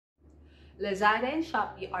Lazada and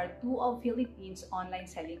Shopee are two of Philippines' online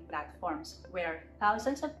selling platforms where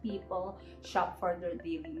thousands of people shop for their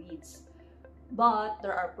daily needs. But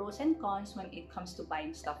there are pros and cons when it comes to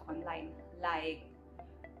buying stuff online, like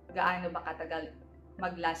gaano ba katagal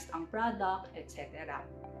mag-last ang product, etc.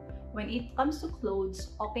 When it comes to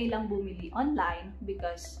clothes, okay lang bumili online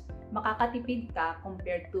because makakatipid ka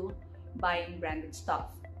compared to buying branded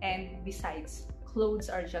stuff. And besides, clothes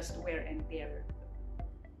are just wear and tear.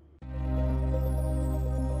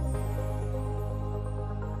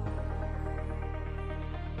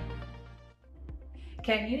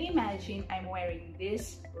 Can you imagine I'm wearing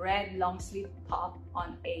this red long sleeve top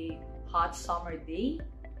on a hot summer day?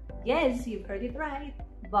 Yes, you've heard it right.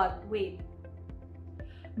 But wait,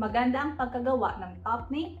 maganda ang pagkagawa ng top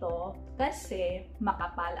na ito kasi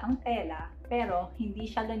makapal ang tela pero hindi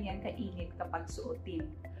siya ganyan kainit kapag suotin.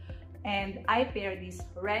 And I pair this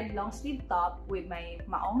red long sleeve top with my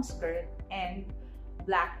maong skirt and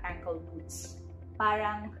black ankle boots.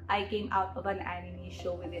 Parang I came out of an anime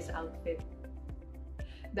show with this outfit.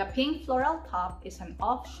 The pink floral top is an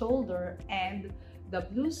off-shoulder and the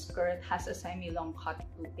blue skirt has a semi-long cut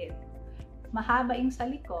to it. Mahaba yung sa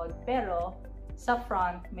likod pero sa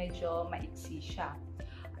front medyo maiksi siya.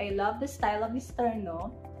 I love the style of this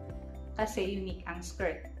terno kasi unique ang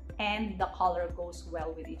skirt and the color goes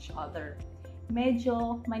well with each other.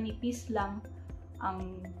 Medyo manipis lang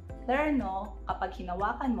ang terno kapag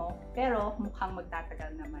hinawakan mo pero mukhang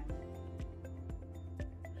magtatagal naman.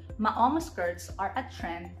 Maong skirts are a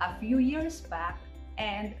trend a few years back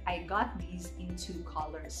and I got these in two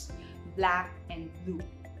colors, black and blue.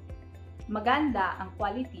 Maganda ang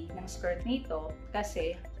quality ng skirt nito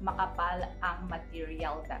kasi makapal ang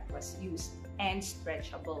material that was used and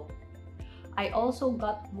stretchable. I also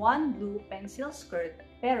got one blue pencil skirt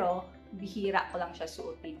pero bihira ko lang siya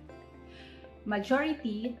suotin.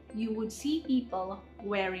 Majority, you would see people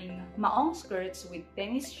wearing maong skirts with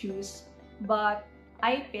tennis shoes but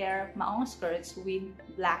I pair maong skirts with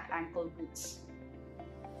black ankle boots.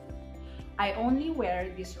 I only wear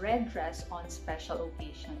this red dress on special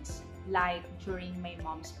occasions, like during my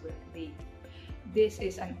mom's birthday. This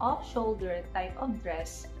is an off-shoulder type of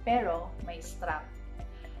dress pero may strap.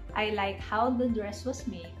 I like how the dress was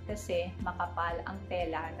made kasi makapal ang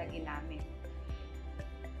tela na ginamit.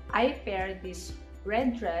 I pair this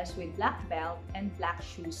red dress with black belt and black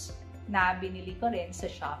shoes na binili ko rin sa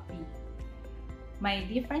Shopee. May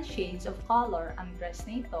different shades of color ang dress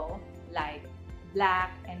nito, like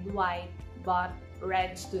black and white, but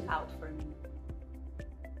red stood out for me.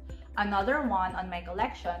 Another one on my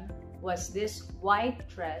collection was this white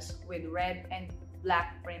dress with red and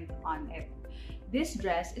black print on it. This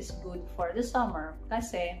dress is good for the summer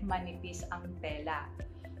kasi manipis ang tela.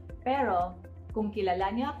 Pero kung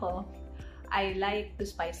kilala niyo ako, I like to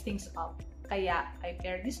spice things up. Kaya I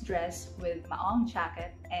pair this dress with maong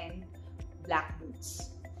jacket and black boots.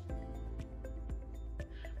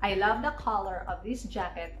 I love the color of this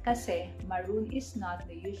jacket kasi maroon is not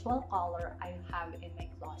the usual color I have in my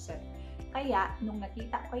closet. Kaya nung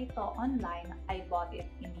nakita ko ito online, I bought it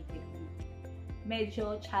immediately.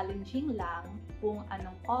 Medyo challenging lang kung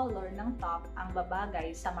anong color ng top ang babagay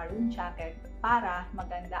sa maroon jacket para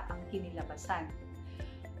maganda ang kinilabasan.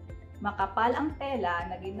 Makapal ang tela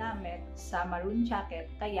na ginamit sa maroon jacket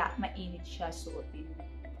kaya mainit siya suotin.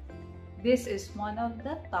 This is one of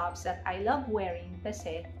the tops that I love wearing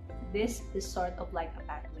kasi this is sort of like a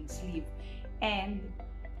pattern sleeve. And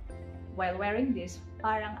while wearing this,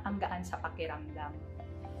 parang ang gaan sa pakiramdam.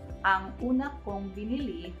 Ang una kong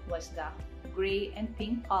binili was the gray and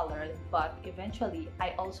pink color, but eventually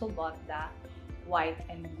I also bought the white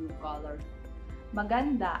and blue color.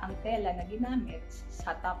 Maganda ang tela na ginamit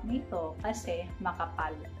sa top nito kasi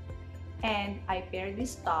makapal. And I pair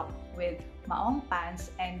this top with maong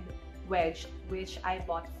pants and wedge which I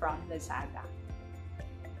bought from Lazada.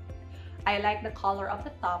 I like the color of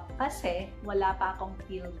the top kasi wala pa akong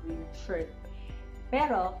teal green shirt.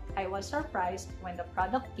 Pero I was surprised when the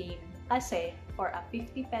product came kasi for a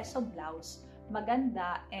 50 peso blouse,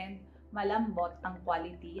 maganda and malambot ang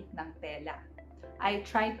quality ng tela. I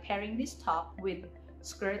tried pairing this top with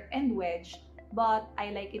skirt and wedge but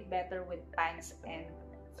I like it better with pants and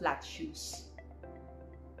flat shoes.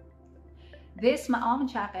 This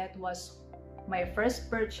maong jacket was my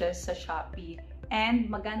first purchase sa Shopee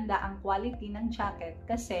and maganda ang quality ng jacket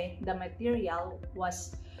kasi the material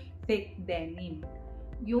was thick denim.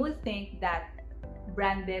 You would think that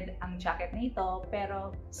branded ang jacket na ito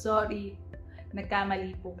pero sorry,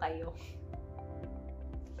 nagkamali po kayo.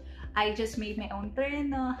 I just made my own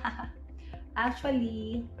terno.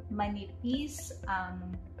 Actually, manipis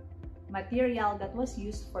ang material that was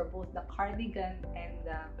used for both the cardigan and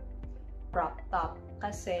the crop top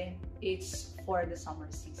kasi it's for the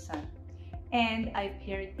summer season. And I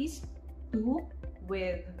paired these two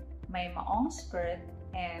with my maong skirt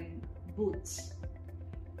and boots.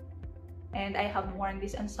 And I have worn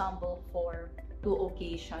this ensemble for 2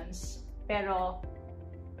 occasions. Pero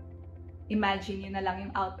imagine nyo na lang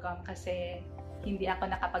yung outcome kasi hindi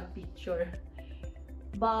ako nakapag-picture.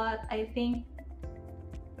 But I think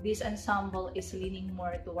this ensemble is leaning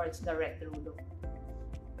more towards the retro look.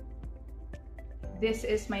 This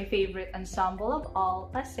is my favorite ensemble of all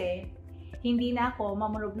kasi hindi na ako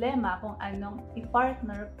mamroblema kung anong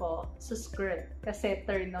i-partner ko sa skirt kasi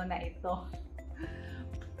terno na ito.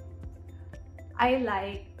 I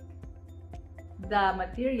like the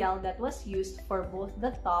material that was used for both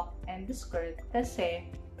the top and the skirt kasi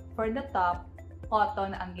for the top,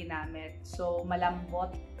 cotton ang ginamit. So,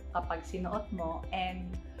 malambot kapag sinuot mo and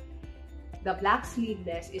the black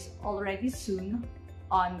sleeveless is already sewn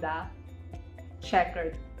on the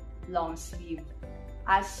checkered long sleeve.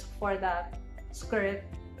 As for the skirt,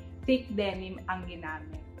 thick denim ang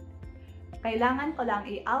ginamit. Kailangan ko lang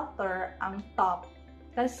i-alter ang top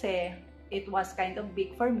kasi it was kind of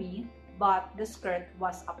big for me, but the skirt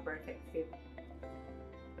was a perfect fit.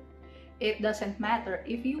 It doesn't matter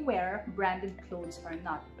if you wear branded clothes or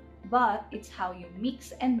not, but it's how you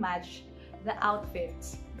mix and match the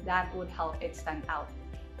outfits that would help it stand out.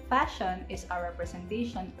 Fashion is a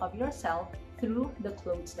representation of yourself through the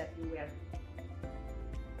clothes that you wear.